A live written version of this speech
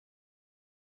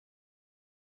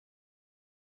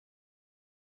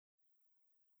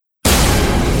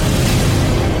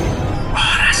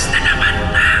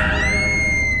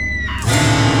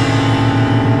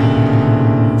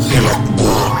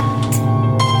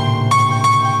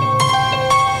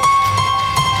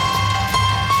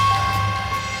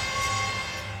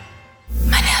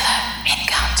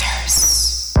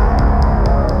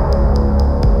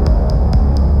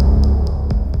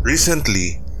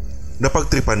Recently,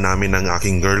 napagtripan namin ng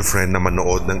aking girlfriend na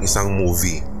manood ng isang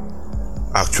movie.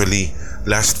 Actually,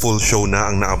 last full show na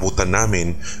ang naabutan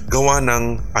namin gawa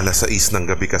ng 6:00 ng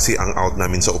gabi kasi ang out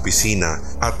namin sa opisina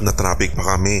at na-traffic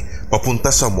pa kami papunta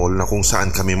sa mall na kung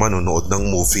saan kami manonood ng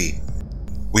movie.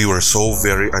 We were so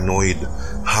very annoyed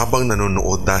habang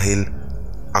nanonood dahil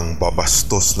ang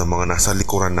babastos ng mga nasa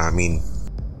likuran namin.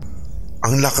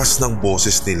 Ang lakas ng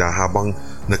boses nila habang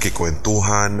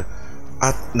nagkikwentuhan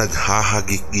at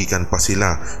naghahagik-gikan pa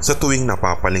sila sa tuwing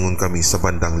napapalingon kami sa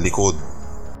bandang likod.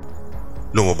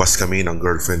 Lumabas kami ng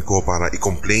girlfriend ko para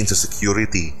i-complain sa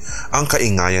security ang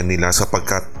kaingayan nila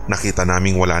sapagkat nakita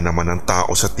naming wala naman ng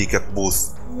tao sa ticket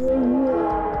booth.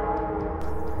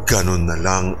 Ganun na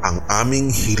lang ang aming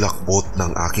hilakbot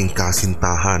ng aking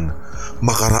kasintahan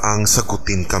makaraang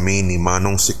sagutin kami ni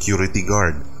Manong security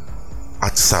guard.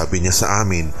 At sabi niya sa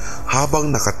amin habang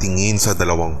nakatingin sa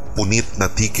 2 punit na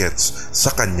tickets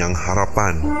sa kanyang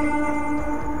harapan.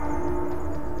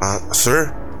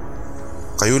 Sir,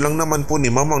 kayo lang naman po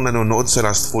ni Ma'am ang nanonood sa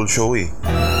last full show eh.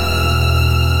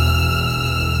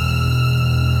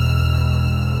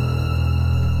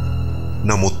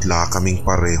 Namutla kaming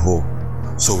pareho,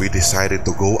 so we decided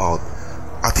to go out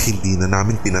at hindi na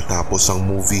namin pinatapos ang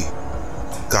movie.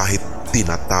 Kahit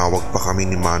tinatawag pa kami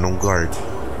ni Manong guard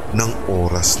ng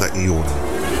oras na iyon.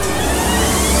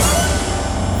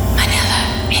 Manila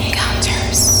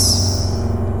Encounters.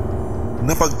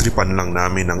 Napagtripan lang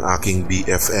namin ang aking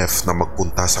BFF na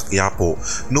magpunta sa Quiapo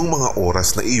nung mga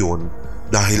oras na iyon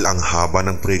dahil ang haba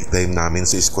ng break time namin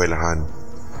sa eskwelahan.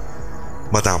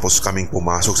 Matapos kaming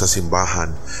pumasok sa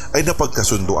simbahan ay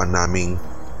napagkasunduan naming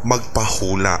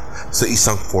magpahula sa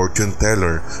isang fortune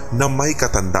teller na may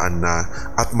katandaan na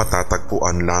at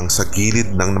matatagpuan lang sa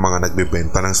gilid ng mga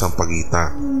nagbebenta ng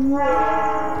sampagita.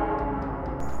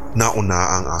 Nauna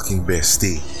ang aking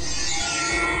bestie.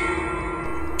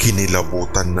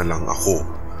 Kinilabutan na lang ako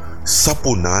sa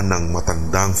puna ng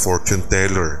matandang fortune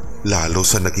teller lalo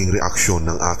sa naging reaksyon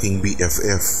ng aking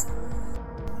BFF.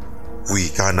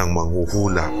 Wika ng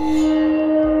manghuhula.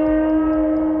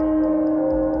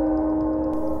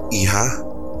 Iha,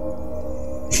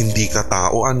 hindi ka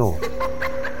tao ano?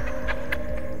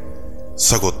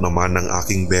 Sagot naman ng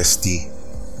aking bestie.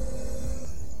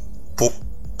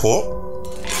 Po?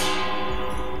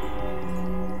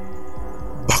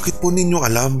 Bakit po ninyo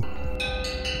alam?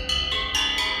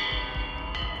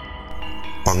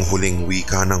 Panghuling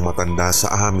wika ng matanda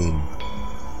sa amin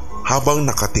habang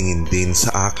nakatingin din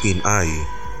sa akin ay,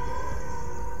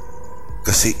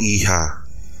 kasi iha,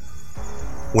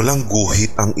 walang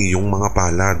guhit ang iyong mga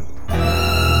palad.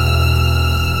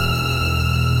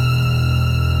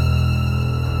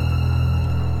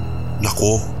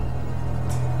 Nako,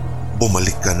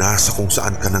 bumalik ka na sa kung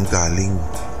saan ka nang galing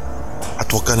at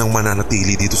huwag ka nang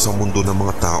mananatili dito sa mundo ng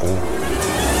mga tao.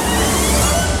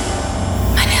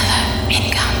 Manila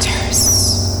Encounters.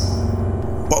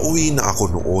 Pauwi na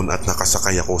ako noon at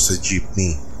nakasakay ako sa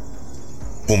jeepney.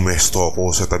 Pumesto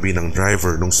ako sa tabi ng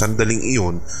driver nung sandaling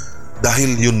iyon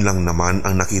dahil yun lang naman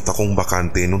ang nakita kong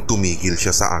bakante nung tumigil siya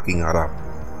sa aking harap.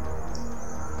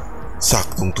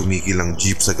 Saktong tumigil ang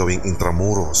jeep sa gawing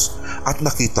Intramuros at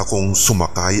nakita kong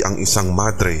sumakay ang isang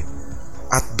madre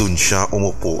at dun siya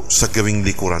umupo sa gawing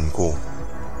likuran ko.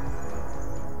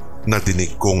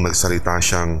 Nadinig kong nagsalita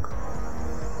siyang,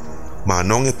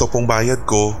 "Manong, ito pong bayad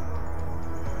ko."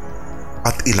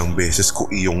 At ilang beses ko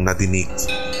iyong nadinig.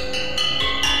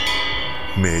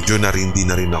 Medyo narindi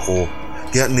na rin ako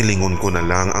kaya nilingon ko na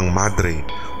lang ang madre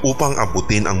upang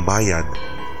abutin ang bayad.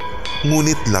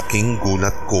 Ngunit laking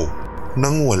gulat ko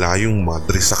nang wala yung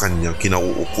madre sa kanyang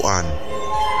kinauupuan.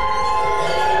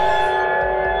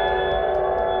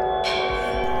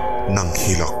 Nang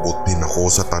hilakbot din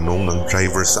ako sa tanong ng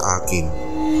driver sa akin.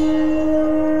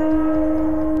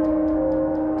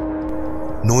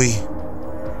 "Noy,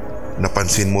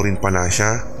 napansin mo rin pala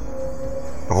siya?"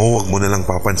 "Oo, wag mo na lang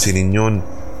papansinin yun.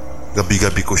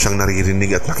 Gabi-gabi ko siyang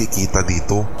naririnig at nakikita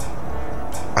dito.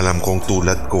 Alam kong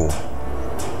tulad ko,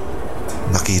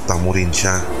 nakita mo rin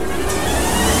siya."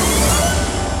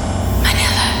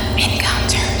 Manila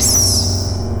Encounters.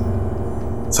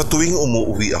 Sa tuwing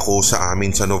umuwi ako sa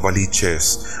amin sa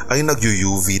Novaliches ay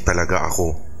nag-UV talaga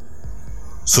ako.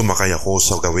 Sumakay ako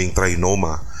sa gawing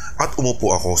trinoma at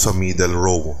umupo ako sa middle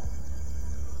row.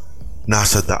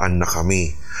 Nasa daan na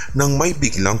kami nang may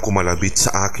biglang kumalabit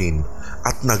sa akin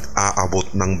at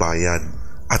nag-aabot ng bayad.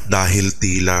 At dahil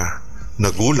tila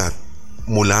nagulat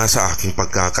mula sa aking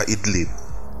pagkakaidlip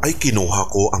ay kinuha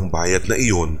ko ang bayad na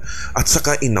iyon at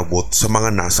saka inabot sa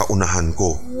mga nasa unahan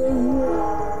ko.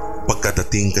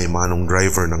 Pagkadating kay Manong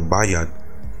driver ng bayad,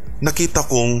 nakita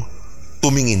kong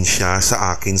Tumingin siya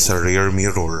sa akin sa rear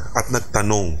mirror at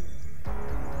nagtanong,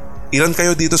 "Ilan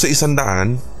kayo dito sa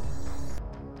 100?"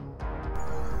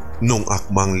 Nung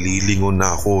akmang lilingon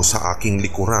na ako sa aking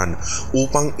likuran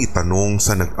upang itanong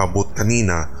sa nag-abot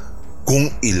kanina kung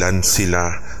ilan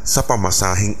sila sa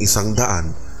pamasahing 100,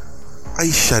 ay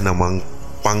siya namang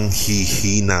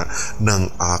panghihina ng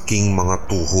aking mga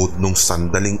tuhod nung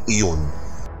sandaling iyon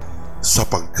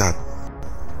sapagkat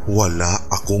wala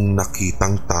akong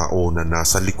nakitang tao na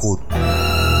nasa likod.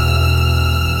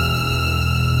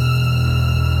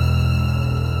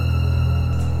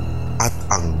 At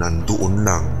ang nandoon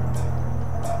lang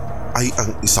ay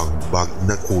ang isang bag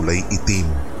na kulay itim.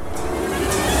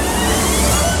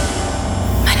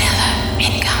 Manila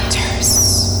Encounters.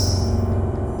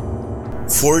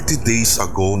 40 days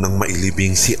ago nang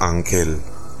mailibing si Uncle.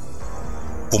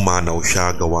 Pumanaw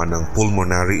siya gawa ng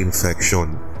pulmonary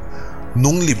infection.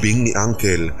 Nung libing ni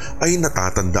Uncle ay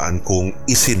natatandaan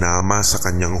kong isinama sa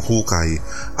kanyang hukay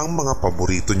ang mga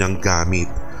paborito niyang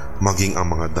gamit, maging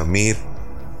ang mga damit,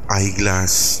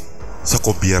 eyeglass, sa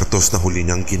kubyertos na huli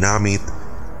niyang ginamit,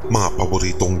 mga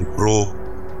paboritong libro,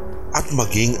 at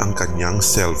maging ang kanyang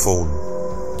cellphone.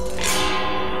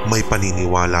 May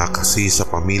paniniwala kasi sa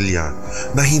pamilya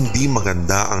na hindi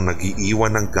maganda ang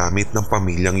nag-iiwan ng gamit ng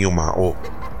pamilyang yumao.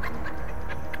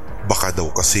 Baka daw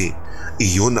kasi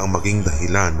iyon ang maging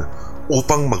dahilan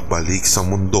upang magbalik sa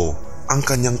mundo ang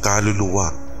kanyang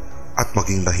kaluluwa at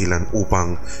maging dahilan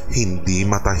upang hindi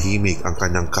matahimik ang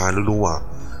kanyang kaluluwa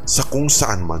sa kung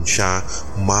saan man siya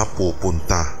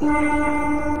mapupunta.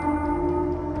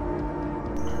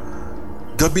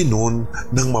 Gabi noon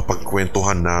nang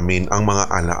mapagkwentuhan namin ang mga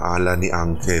alaala ni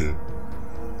Uncle.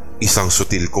 Isang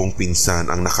sutil kong pinsan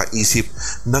ang nakaisip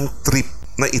ng trip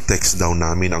na i-text daw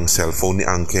namin ang cellphone ni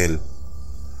Uncle.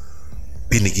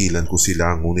 Pinigilan ko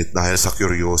sila ngunit dahil sa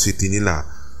curiosity nila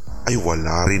ay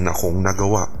wala rin akong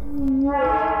nagawa.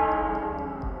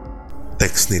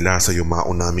 Text nila sa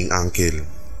yumao naming uncle.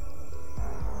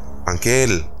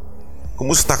 "Uncle,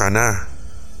 kumusta ka na?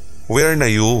 Where na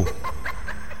you?"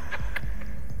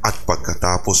 At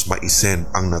pagkatapos ma-send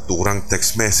ang naturang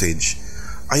text message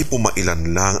ay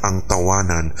pumailan lang ang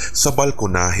tawanan sa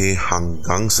balkonahe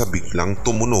hanggang sa biglang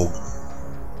tumunog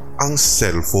ang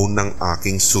cellphone ng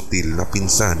aking sutil na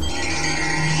pinsan.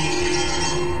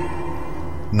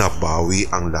 Nabawi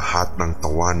ang lahat ng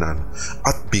tawanan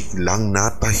at biglang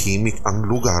natahimik ang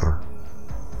lugar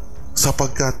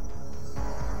sapagkat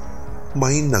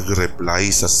may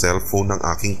nag-reply sa cellphone ng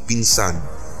aking pinsan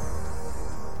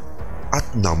at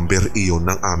number iyon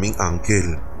ng aming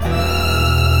uncle.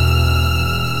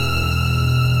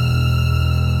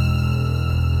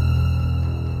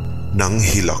 Nang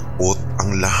hilakbot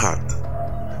ang lahat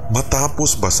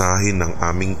matapos basahin ng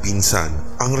aming pinsan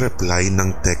ang reply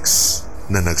ng text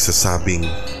na nagsasabing,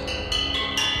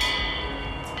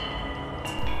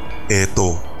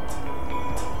 "Eto,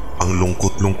 ang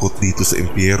lungkot-lungkot dito sa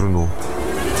impyerno."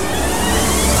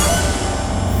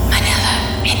 Manila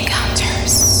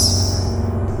Encounters.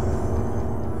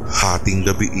 Hating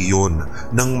gabi iyon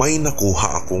nang may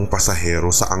nakuha akong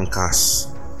pasahero sa angkas.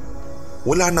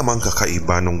 Wala namang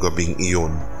kakaiba nung gabing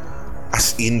iyon,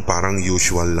 as in parang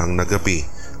usual lang na gabi.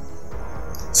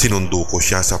 Sinundo ko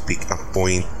siya sa pick-up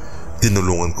point,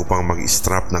 tinulungan ko pang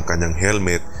mag-strap ng kanyang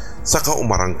helmet, saka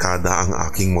umarangkada ang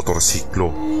aking motorsiklo.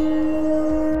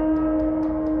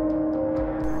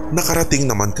 Nakarating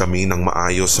naman kami ng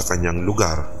maayos sa kanyang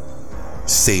lugar,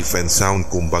 safe and sound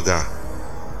kumbaga.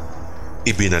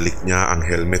 Ibinalik niya ang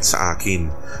helmet sa akin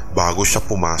bago siya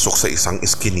pumasok sa isang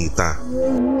eskinita.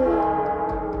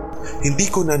 Hindi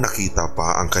ko na nakita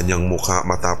pa ang kanyang muka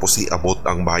matapos iabot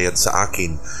ang bayad sa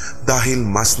akin dahil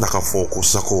mas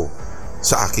nakafocus ako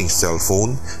sa aking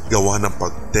cellphone gawa ng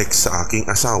pag-text sa aking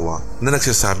asawa na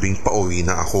nagsasabing pauwi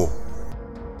na ako.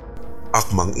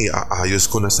 Akmang iaayos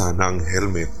ko na sana ang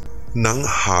helmet nang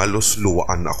halos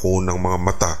luwaan ako ng mga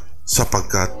mata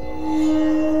sapagkat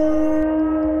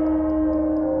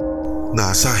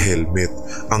nasa helmet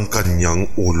ang kanyang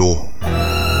ulo.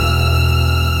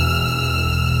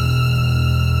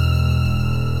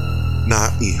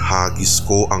 Naihagis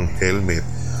ko ang helmet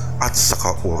at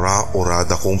saka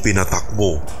ora-orada kong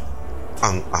pinatakbo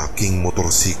ang aking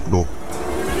motorsiklo.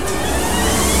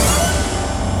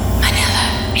 Manila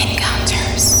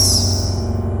Encounters.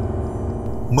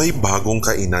 May bagong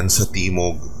kainan sa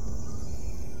Timog.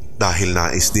 Dahil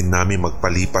nais din namin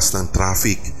magpalipas ng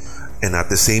traffic and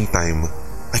at the same time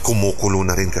ay kumukulo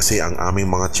na rin kasi ang aming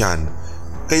mga tiyan,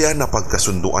 kaya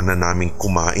napagkasunduan na namin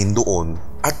kumain doon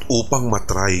at upang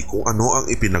matry kung ano ang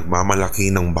ipinagmamalaki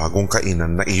ng bagong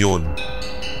kainan na iyon.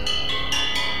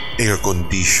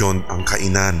 Air-conditioned ang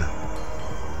kainan,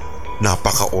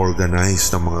 Napaka-organized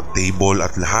ng mga table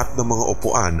at lahat ng mga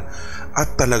upuan,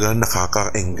 at talagang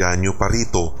nakakaengganyo pa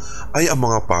rito ay ang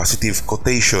mga positive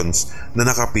quotations na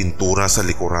nakapintura sa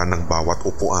likuran ng bawat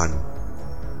upuan.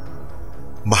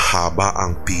 Mahaba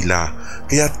ang pila,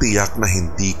 kaya tiyak na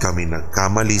hindi kami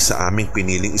nagkamali sa aming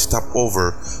piniling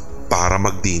stopover para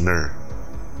mag-dinner.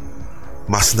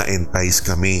 Mas na-entice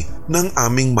kami nang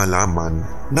aming malaman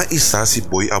na isa si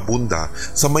Boy Abunda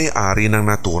sa may-ari ng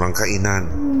naturang kainan.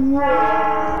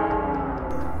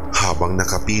 Habang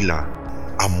nakapila,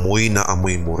 amoy na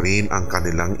amoy mo rin ang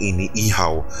kanilang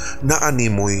iniihaw na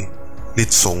animoy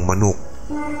litsong manok.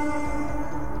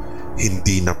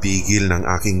 Hindi napigil ng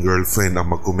aking girlfriend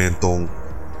ang magkomentong,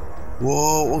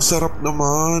 "Wow, ang sarap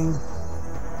naman.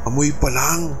 Amoy pa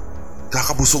lang,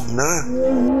 kakabusog na."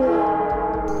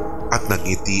 At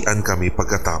nagngitian kami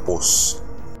pagkatapos.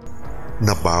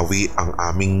 Nabawi ang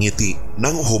aming ngiti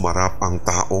nang humarap ang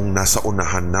taong nasa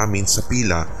unahan namin sa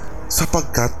pila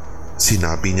sapagkat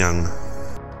sinabi niyang,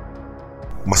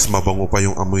 "Mas mabango pa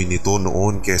yung amoy nito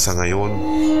noon kesa ngayon."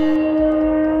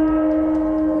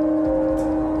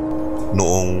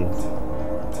 Noong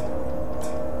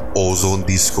ozone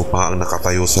disco pa ang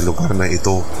nakatayo sa lugar na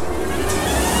ito.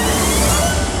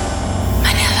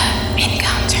 Manila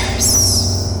Encounters.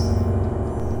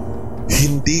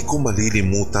 Hindi ko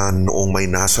malilimutan noong may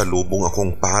nasa lubong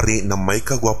akong pari na may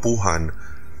kagwapuhan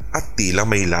at tila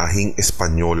may lahing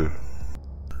Espanyol.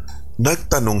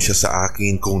 Nagtanong siya sa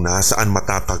akin kung nasaan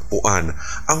matatagpuan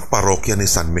ang parokya ni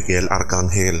San Miguel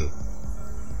Arcangel.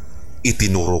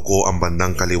 Itinuro ko ang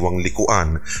bandang kaliwang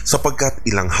likuan sapagkat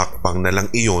ilang hakbang na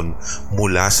lang iyon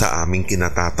mula sa aming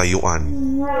kinatatayuan.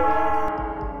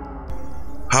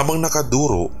 Habang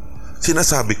nakaduro,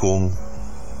 sinasabi kong,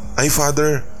 "Ay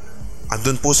Father,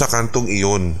 andun po sa kantong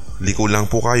iyon, liko lang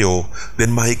po kayo,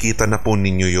 then makikita na po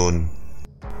ninyo yon."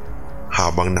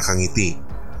 Habang nakangiti,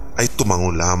 ay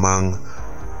tumango lamang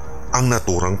ang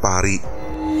naturang pari.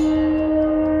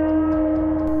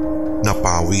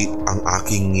 Napawi ang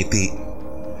aking ngiti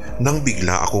nang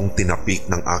bigla akong tinapik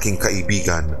ng aking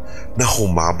kaibigan na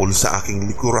humabol sa aking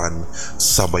likuran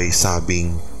sabay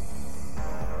sabing,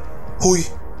 "Hoy,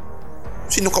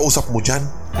 sino kausap mo dyan?"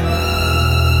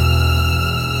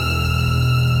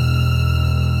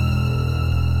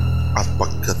 At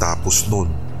pagkatapos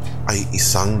nun ay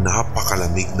isang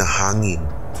napakalamig na hangin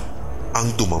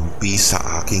ang dumampi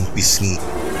sa aking pisngi.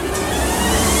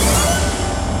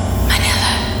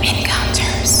 Manila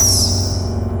Encounters.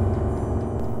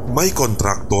 May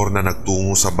kontraktor na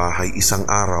nagtungo sa bahay isang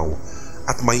araw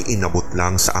at may inabot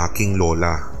lang sa aking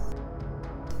lola.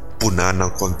 Puna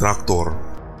ng kontraktor,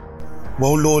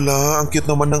 "Wow lola, ang cute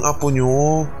naman ng apo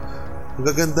nyo. Ang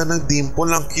gaganda ng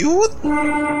dimple, ang cute."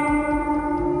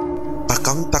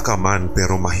 Takang-takaman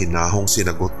pero mahinahong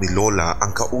sinagot ni lola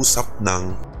ang kausap ng,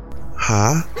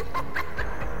 "Ha?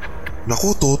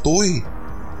 Naku Totoy,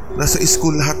 nasa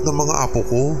school lahat ng mga apo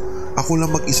ko. Ako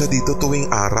lang mag-isa dito tuwing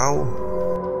araw."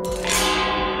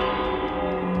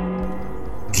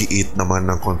 Giit naman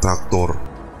ng kontraktor,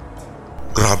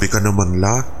 "Grabe ka naman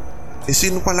la.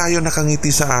 Sino pala yun nakangiti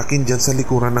sa akin dyan sa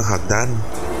likuran ng hagdan?"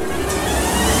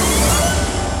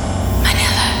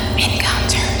 Manila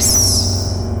Encounters.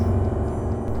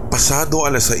 Pasado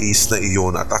 6:00 na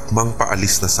iyon at akmang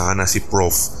paalis na sana si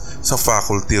Prof sa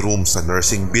faculty room sa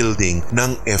nursing building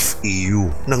ng FEU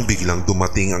nang biglang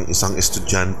dumating ang isang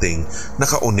estudyanteng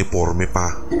naka-uniforme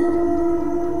pa.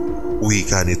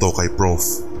 Wika nito kay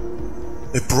Prof,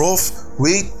 Prof,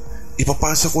 wait!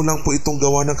 Ipapasa ko lang po itong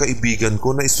gawa ng kaibigan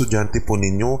ko na estudyante po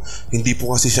ninyo. Hindi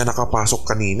po kasi siya nakapasok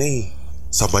kanina eh."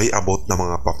 Sabay abot ng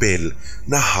mga papel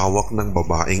na hawak ng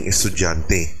babaeng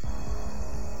estudyante.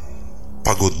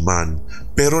 Pagod man,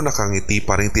 pero nakangiti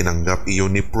pa rin tinanggap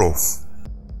iyon ni Prof.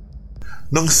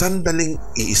 Nang sandaling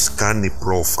i-scan ni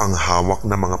Prof ang hawak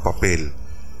na mga papel,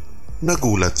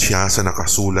 nagulat siya sa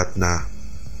nakasulat na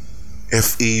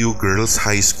FEU Girls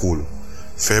High School,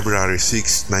 February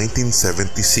 6,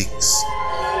 1976.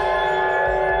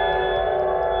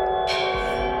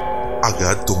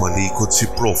 Agad tumalikod si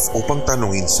Prof upang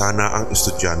tanungin sana ang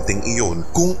estudyanteng iyon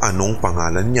kung anong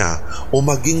pangalan niya o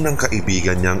maging ng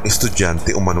kaibigan niyang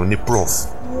estudyante umano ni Prof.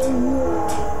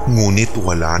 Ngunit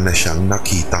wala na siyang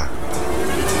nakita.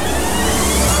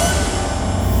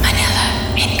 Manila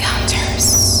Encounters.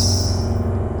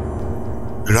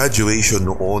 Graduation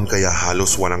noon kaya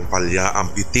halos walang palya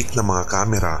ang pitik ng mga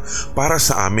kamera para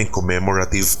sa aming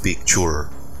commemorative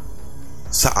picture.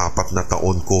 Sa 4 na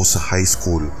taon ko sa high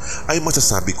school ay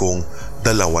masasabi kong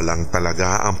 2 lang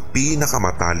talaga ang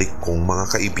pinakamatalik kong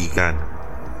mga kaibigan,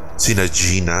 sina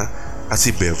Gina at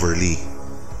si Beverly.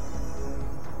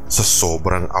 Sa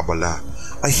sobrang abala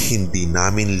ay hindi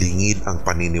namin lingid ang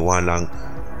paniniwalang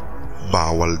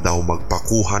bawal daw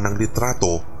magpakuha ng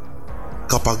litrato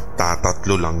kapag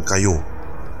tatatlo lang kayo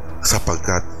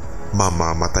sapagkat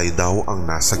mamamatay daw ang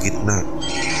nasa gitna.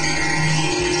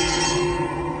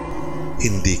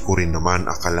 Hindi ko rin naman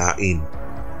akalain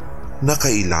na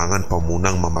kailangan pa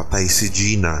munang mamatay si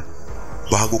Gina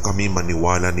bago kami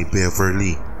maniwala ni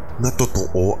Beverly na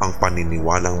totoo ang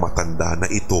paniniwalang matanda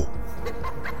na ito.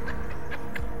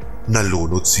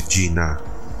 Nalunod si Gina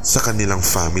sa kanilang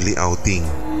family outing.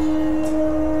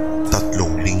 3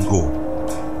 linggo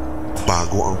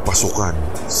bago ang pasukan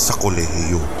sa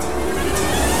kolehiyo.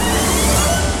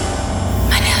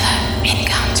 Manila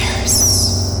Encounters.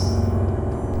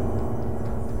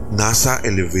 Nasa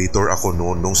elevator ako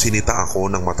noon nung sinita ako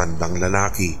ng matandang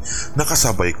lalaki na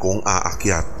kasabay kong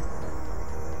aakyat.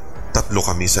 3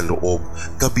 kami sa loob,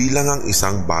 kabilang ang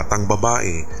isang batang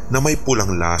babae na may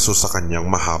pulang laso sa kanyang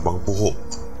mahabang buhok.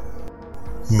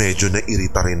 Medyo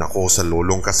nairita rin ako sa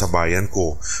lolong kasabayan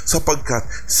ko sapagkat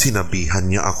sinabihan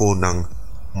niya ako ng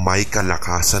may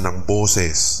kalakasan ng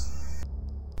boses.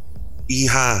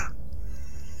 "Iha,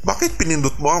 bakit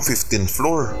pinindot mo ang 15th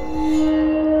floor?"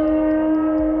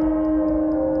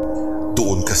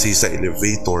 Doon kasi sa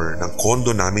elevator ng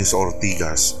kondo namin sa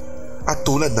Ortigas at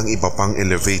tulad ng iba pang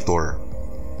elevator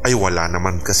ay wala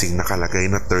naman kasing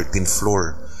nakalagay na 13th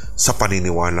floor sa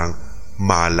paniniwalang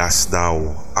malas daw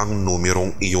ang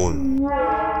numerong iyon.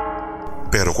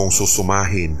 Pero kung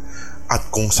susumahin at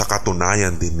kung sa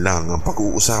katunayan din lang ang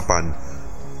pag-uusapan,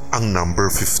 ang number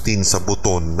 15 sa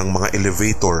buton ng mga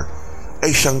elevator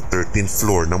ay siyang 13th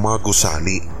floor ng mga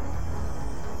gusali.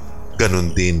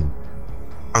 Ganon din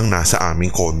ang nasa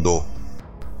aming kondo.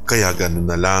 Kaya ganun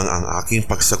na lang ang aking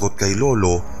pagsagot kay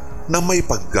Lolo na may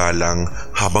paggalang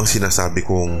habang sinasabi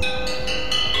kong,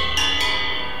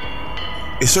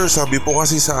 sir, sabi po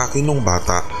kasi sa akin nung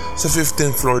bata, sa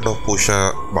 15th floor daw po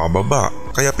siya bababa,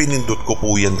 kaya pinindot ko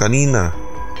po yan kanina."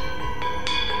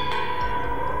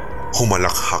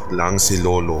 Humalakhak lang si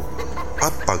Lolo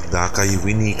at pagdakay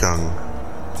winikang,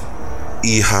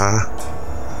 "Iha,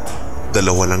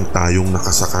 2 lang tayong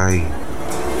nakasakay."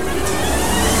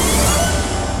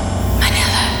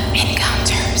 Manila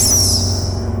Encounters.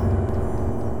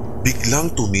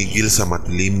 Biglang tumigil sa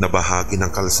madilim na bahagi ng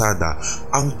kalsada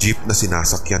ang jeep na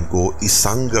sinasakyan ko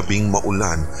isang gabing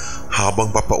maulan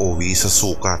habang papauwi sa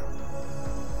sukat.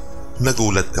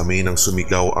 Nagulat kami nang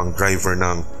sumigaw ang driver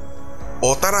ng,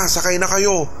 "O tara, sakay na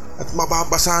kayo at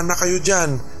mababasa na kayo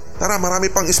dyan. Tara,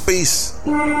 marami pang space."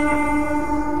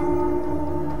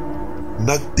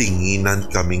 Nagtinginan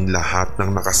kaming lahat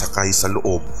ng nakasakay sa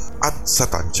loob at sa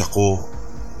tansya ko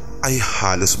ay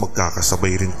halos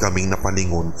magkakasabay rin kaming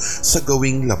napalingon sa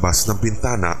gawing labas ng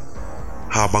bintana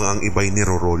habang ang iba'y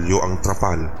nirorolyo ang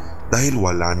trapal dahil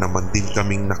wala naman din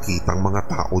kaming nakitang mga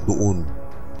tao doon.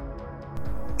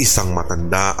 Isang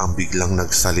matanda ang biglang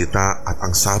nagsalita at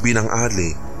ang sabi ng ali,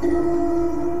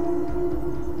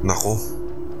 "Nako,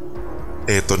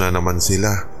 eto na naman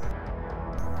sila.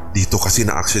 Dito kasi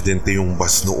na-aksidente yung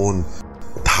bus noon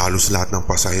at halos lahat ng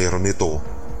pasahero nito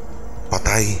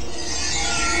patay.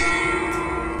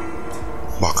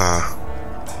 Baka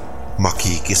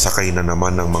makikisakay na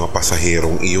naman ng mga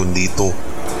pasaherong iyon dito."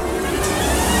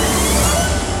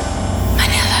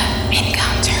 Manila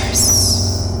Encounters.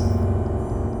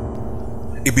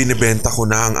 Ibinibenta ko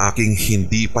na ang aking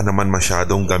hindi pa naman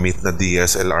masyadong gamit na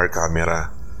DSLR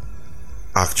camera.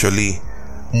 Actually,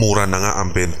 mura na nga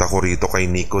ang benta ko rito kay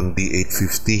Nikon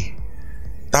D850.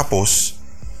 Tapos,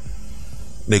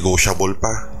 negotiable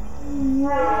pa.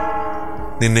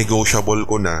 Ninegotiable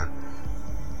ko na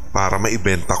para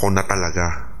maibenta ko na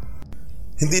talaga.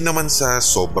 Hindi naman sa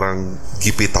sobrang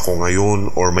gipit ako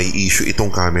ngayon or may issue itong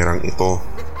kamerang ito.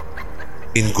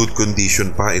 In good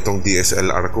condition pa itong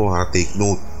DSLR ko, ha, take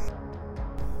note.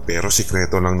 Pero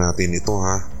sikreto lang natin ito,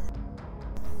 ha.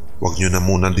 Huwag nyo na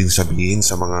muna din sabihin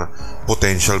sa mga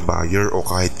potential buyer o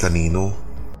kahit kanino.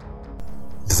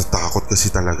 Natatakot kasi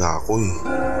talaga ako eh.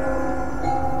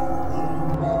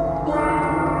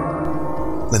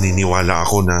 Naniniwala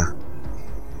ako na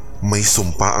may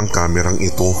sumpa ang kamerang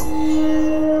ito.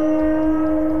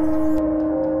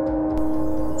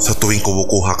 Sa tuwing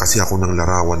kumukuha kasi ako ng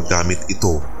larawan gamit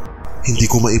ito, hindi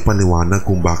ko maipaliwanag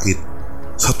kung bakit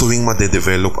sa tuwing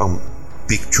madedevelop ang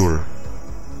picture,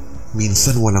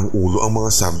 minsan walang ulo ang mga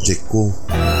subject ko.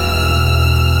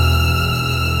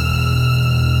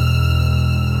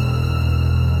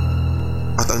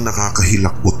 At ang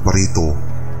nakakahilakbot pa rito,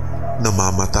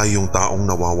 namamatay yung taong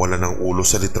nawawala ng ulo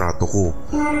sa litrato ko.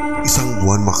 1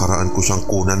 buwan makaraan ko siyang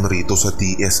kunan rito sa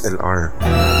DSLR.